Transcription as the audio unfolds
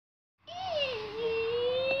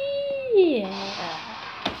Yeah.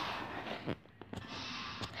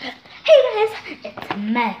 Hey guys, it's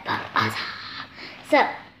Mega. So,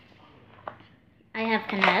 I have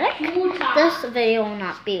Kinetic. This video will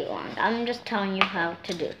not be long. I'm just telling you how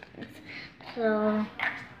to do things. So,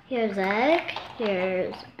 here's egg.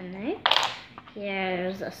 Here's an egg.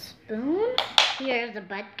 Here's a spoon. Here's a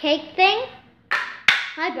butt cake thing.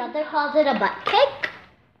 My brother calls it a butt cake.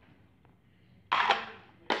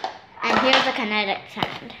 And here's a Kinetic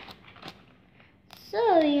sand.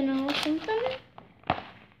 So, you know something?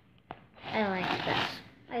 I like this.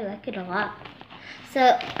 I like it a lot.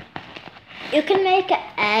 So, you can make an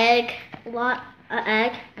egg, I'm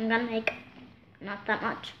gonna make not that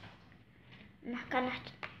much. I'm not gonna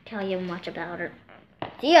tell you much about it.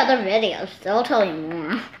 The other videos, they'll tell you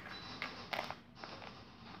more.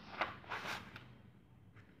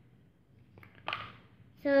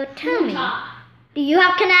 So tell me, do you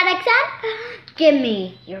have Kinetic sand? Give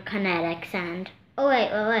me your Kinetic sand. Oh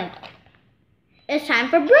wait. It's time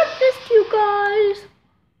for breakfast, you guys.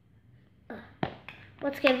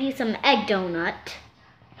 Let's give you some egg donut.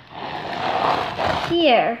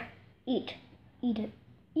 Here, eat it.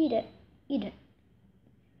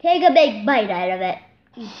 Take a big bite out of it.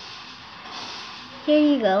 Eat. Here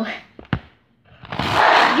you go.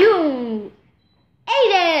 You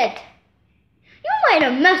ate it. You made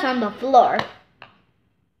a mess on the floor.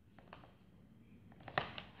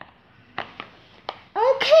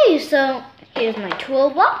 Okay, so here's my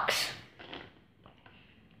toolbox.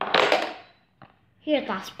 Here's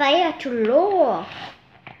my spatula.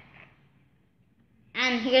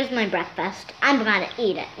 And here's my breakfast. I'm gonna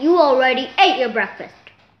eat it. You already ate your breakfast.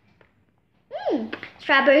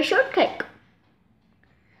 Strawberry shortcake.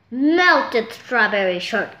 Melted strawberry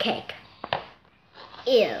shortcake.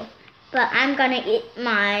 Ew. But I'm gonna eat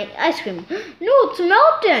my ice cream. No, it's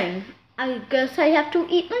melting. I guess I have to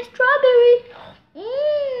eat my strawberry.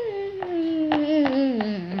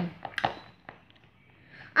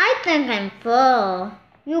 I think I'm full.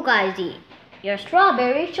 You guys eat your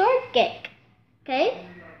strawberry shortcake. Okay?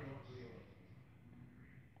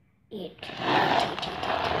 Eat.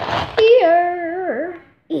 Here.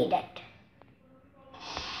 Eat it.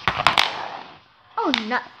 Oh,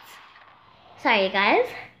 nuts. Sorry, guys.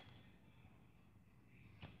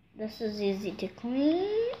 This is easy to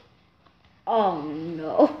clean. Oh,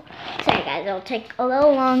 no. Sorry, guys. It'll take a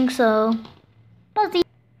little long, so... Buzzy.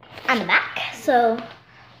 I'm back. So,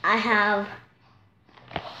 I have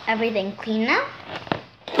everything clean now.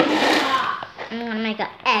 I'm gonna make an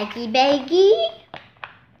eggy baggy.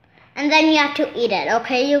 And then you have to eat it,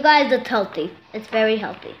 okay, you guys? It's healthy. It's very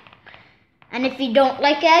healthy. And if you don't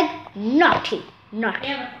like egg, naughty.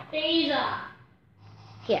 Here,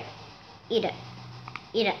 eat it.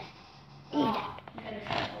 Eat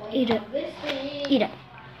it.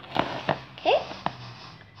 Okay?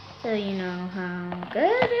 So you know how good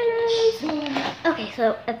it is. Okay,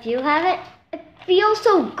 so if you have it, it feels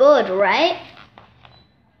so good, right?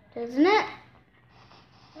 Doesn't it?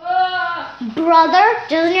 Brother,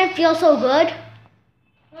 doesn't it feel so good?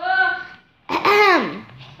 Hello,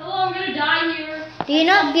 I'm gonna die here. Do you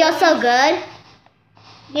know it feels so good?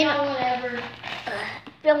 You Yeah, know, whatever. it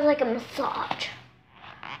feels like a massage.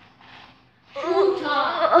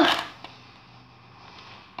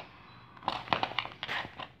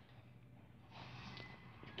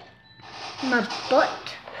 My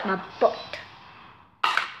butt.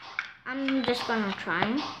 I'm just gonna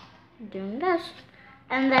try doing this.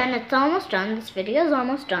 And then it's almost done. This video is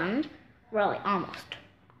almost done. Really, almost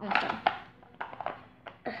done.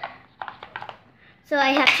 So I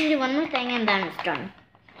have to do one more thing and then it's done.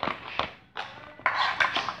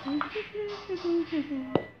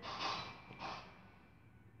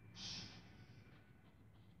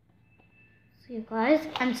 So you guys,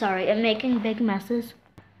 I'm sorry, I'm making big messes.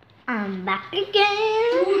 I'm back again.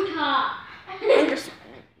 I just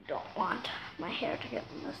don't want my hair to get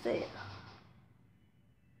messy.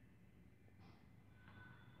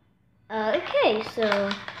 Okay, so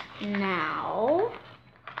now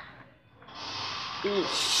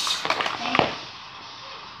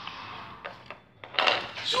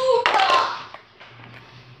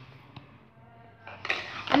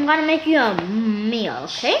I'm gonna make you a meal,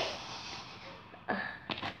 okay?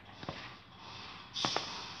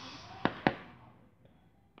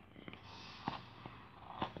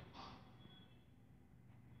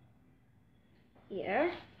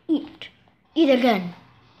 Here, eat again.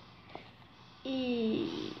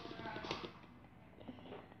 Eat.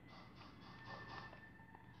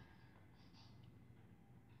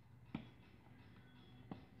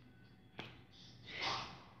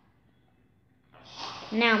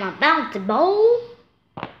 Now my bouncy bowl.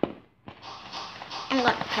 I'm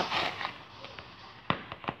gonna cover it.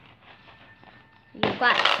 You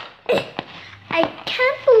guys, I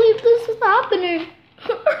can't believe this is happening.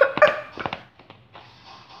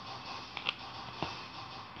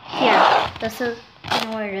 Here, this is, you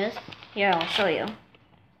know where it is? Here, I'll show you.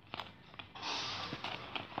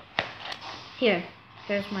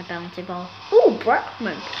 Here's my bouncy ball. Ooh,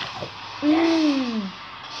 Brockman.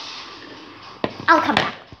 I'll come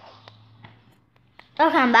back.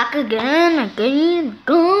 I'll come back again.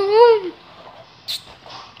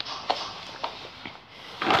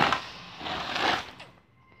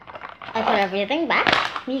 I put everything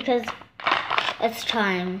back because it's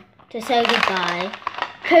time to say goodbye.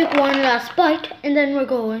 Take one last bite and then we're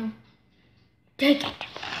going. Take it.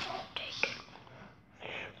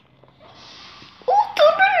 Oh, so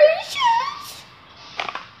delicious!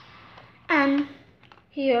 And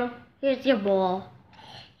here's your ball.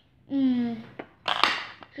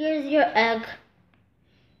 Here's your egg.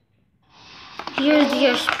 Here's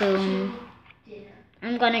your spoon.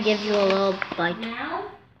 I'm gonna give you a little bite. Now,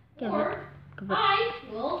 Give or it. I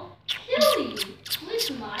will kill you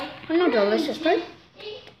with my No delicious food.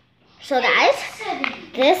 So guys,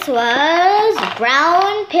 this was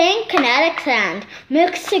brown, pink, kinetic sand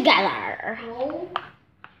mixed together.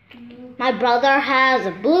 My brother has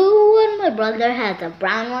a blue one, my brother has a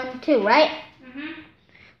brown one too, right?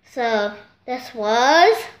 So this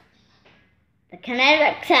was the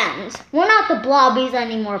kinetic sands. We're not the blobbies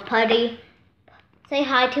anymore, Putty. Say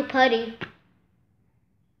hi to Putty.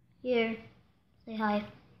 Here, say hi.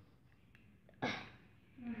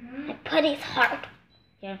 Putty's heart.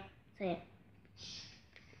 Here, say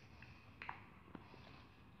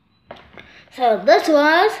it. So this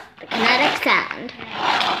was the kinetic sand.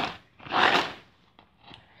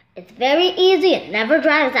 It's very easy, it never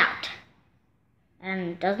dries out.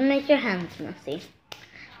 And doesn't make your hands messy.